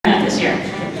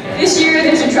this year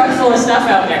there's a truck full of stuff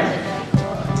out there.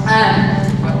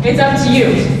 It's up to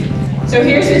you. So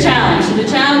here's the challenge. The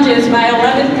challenge is by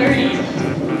 11:30,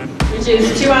 which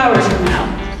is 2 hours from now,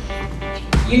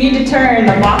 you need to turn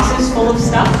the boxes full of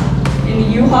stuff in the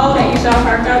U-Haul that you saw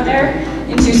parked out there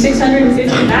into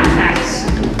 650 backpacks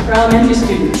for elementary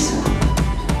students.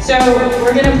 So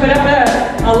we're going to put up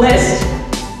a list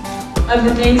of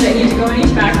the things that need to go in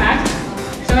each backpack.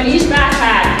 So in each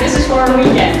backpack, this is for a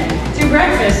weekend. 2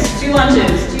 breakfasts, 2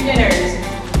 lunches, 2 dinners,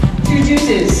 2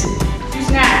 juices, 2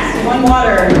 snacks, 1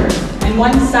 water, and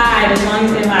 1 side as long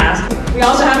as they last. We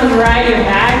also have a variety of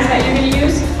bags that you're going to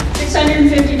use.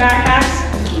 650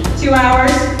 backpacks, 2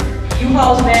 hours,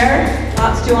 U-Haul's there,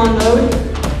 lots to unload.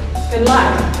 Good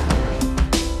luck.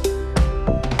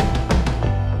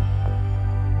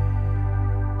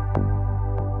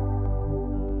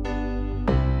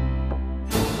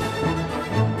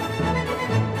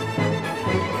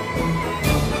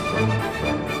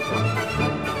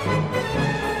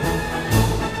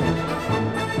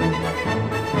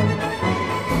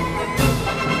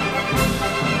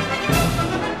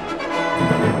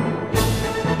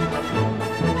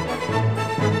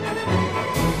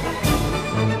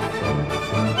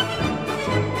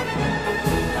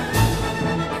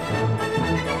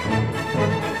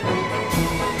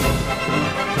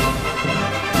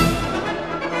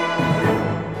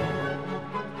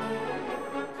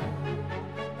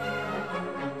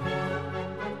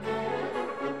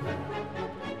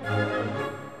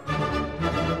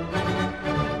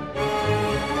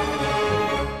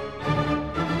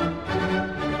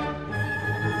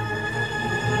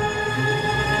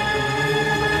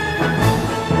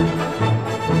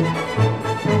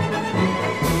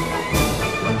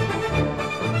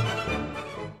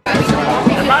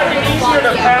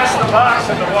 To pass the box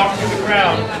and to walk through the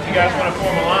crowd if you guys want to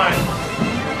form a line.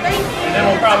 And then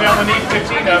we'll probably only need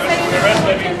 15 of us, and the rest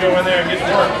of you can go in there and get to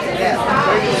work.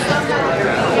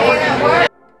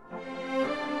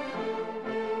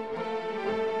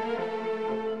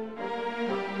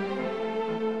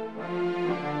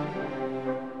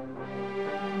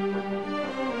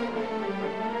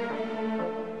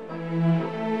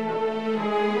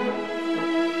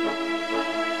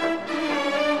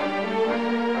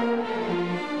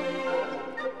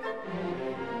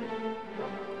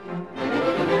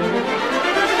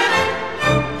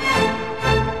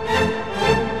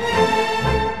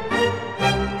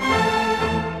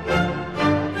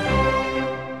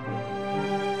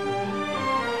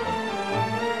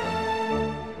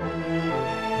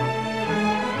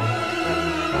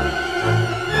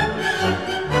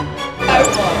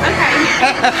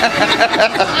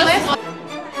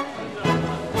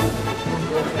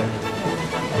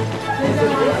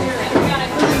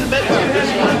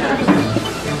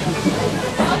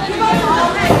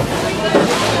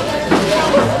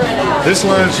 This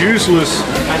line's useless.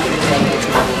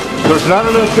 There's not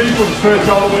enough people to stretch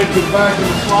all the way to the back of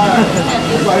the slide.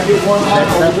 If I get one line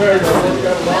over there,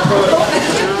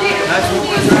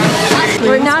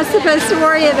 we're not supposed to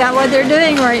worry about what they're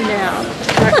doing right now.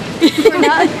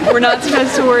 We're not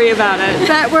supposed to worry about it.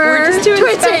 But we're just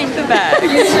twitching the bags.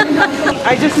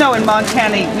 I just know in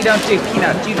Montana we don't do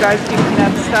peanuts. Do you guys do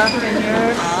peanut stuff in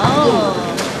yours? Oh.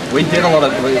 We did a lot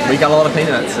of. We got a lot of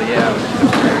peanuts. So yeah.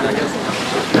 I guess.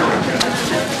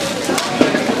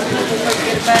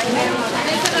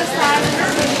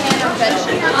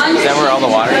 Is that where all the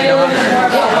water is going?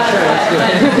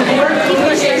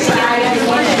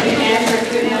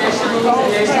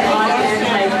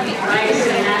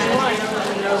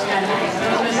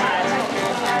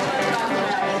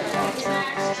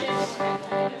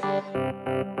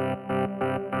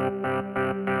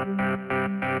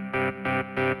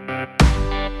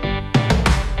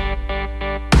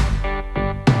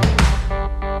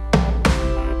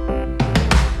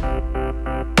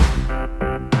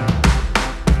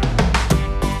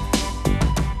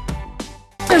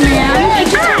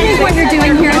 What you're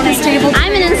doing here at this table?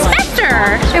 I'm an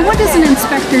inspector. And what does an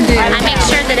inspector do? I make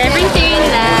sure that everything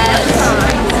that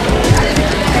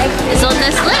is on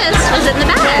this list was in the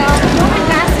bag.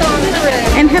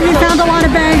 And have you found a lot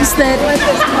of bags that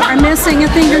are missing a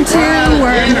thing or two?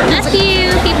 Or? A few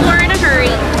people are in a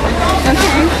hurry.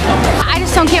 Okay. I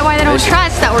just don't get why they don't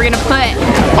trust that we're going to put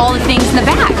all the things in the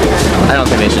bag. I don't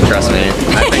think they should trust me.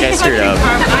 I think I screwed up.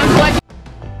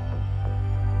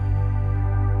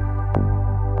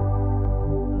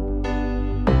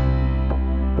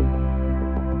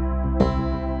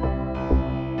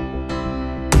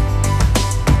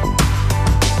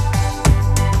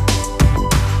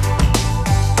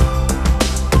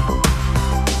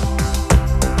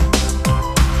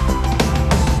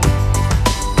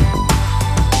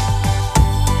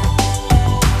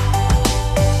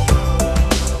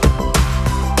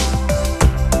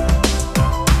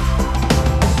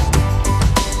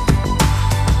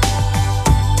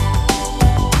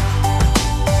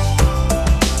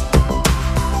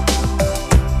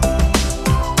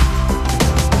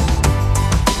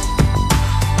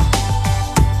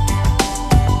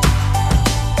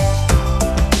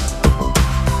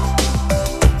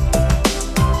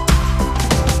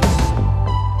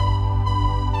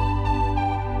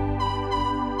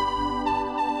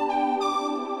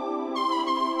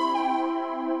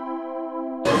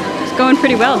 going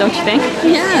pretty well, don't you think?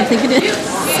 Yeah, I think it is.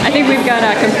 I think we've got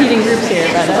competing groups here,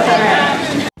 but that's all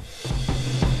right.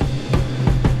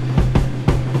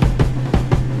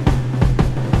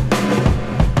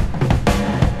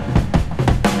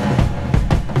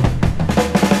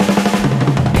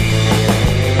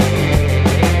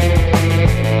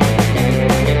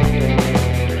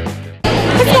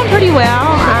 It's going pretty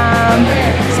well.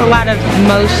 There's a lot of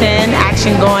motion,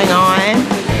 action going on.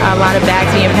 A lot of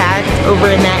bags being packed over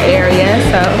in that area.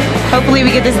 So hopefully we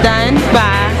get this done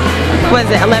by, what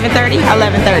is it, 11:30?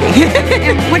 11:30.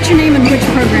 And what's your name and which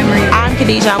program are you? I'm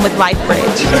Khadijah, I'm with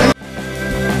LifeBridge.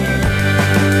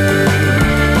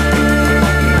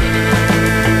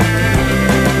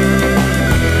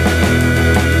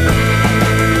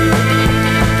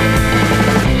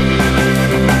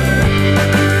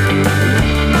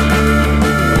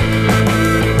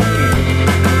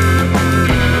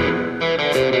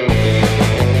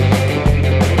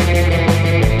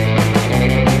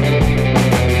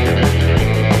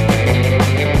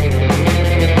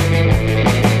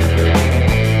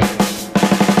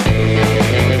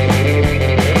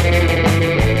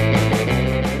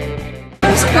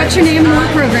 What's your name and what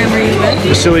program are you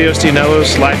with? Basilio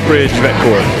Stianellos, LifeBridge Vet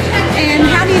Corps. And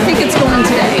how do you think it's going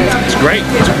today? It's great.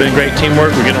 It's been great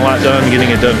teamwork. We're getting a lot done, getting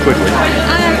it done quickly.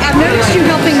 I've noticed you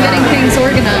helping getting things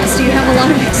organized. Do you have a lot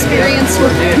of experience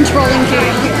with controlling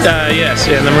chaos? Yes,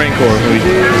 in the Marine Corps,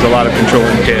 there's a lot of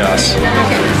controlling chaos.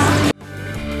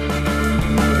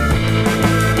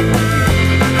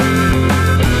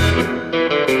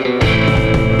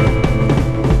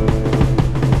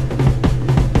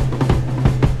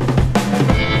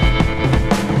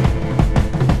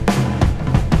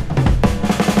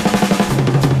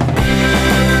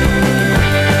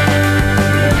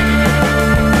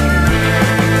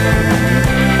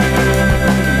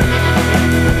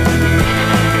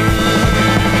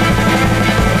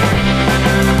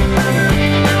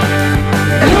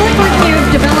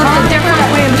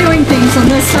 On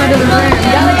this side of the room.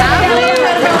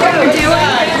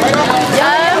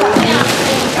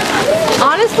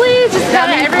 Honestly, it's just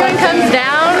kind of everyone comes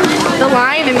down the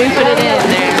line and we put it in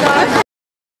there.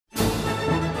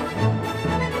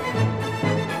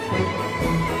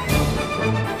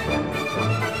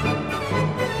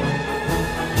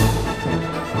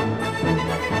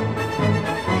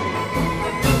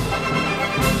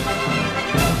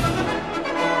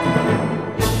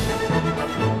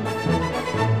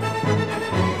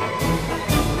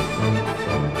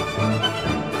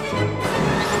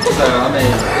 So, I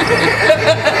mean...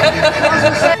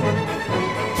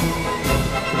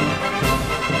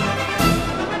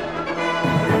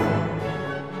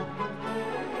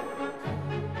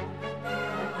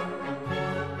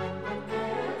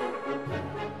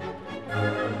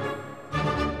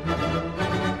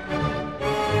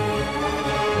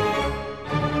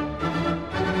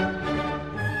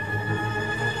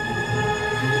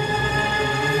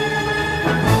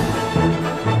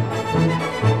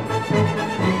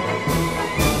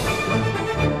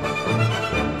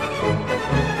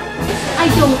 I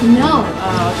don't know.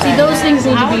 See, those things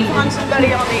need to be... I would find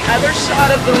somebody on the other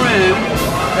side of the room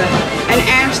and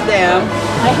ask them.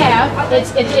 I have.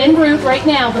 It's en route right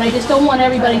now, but I just don't want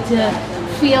everybody to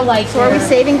feel like... So are we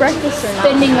saving breakfast or not?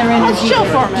 Spending their energy Let's chill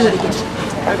for a to do it minute. again.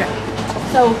 Okay.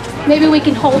 So maybe we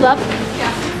can hold up.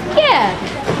 Yeah.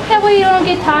 That way you don't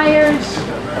get tired.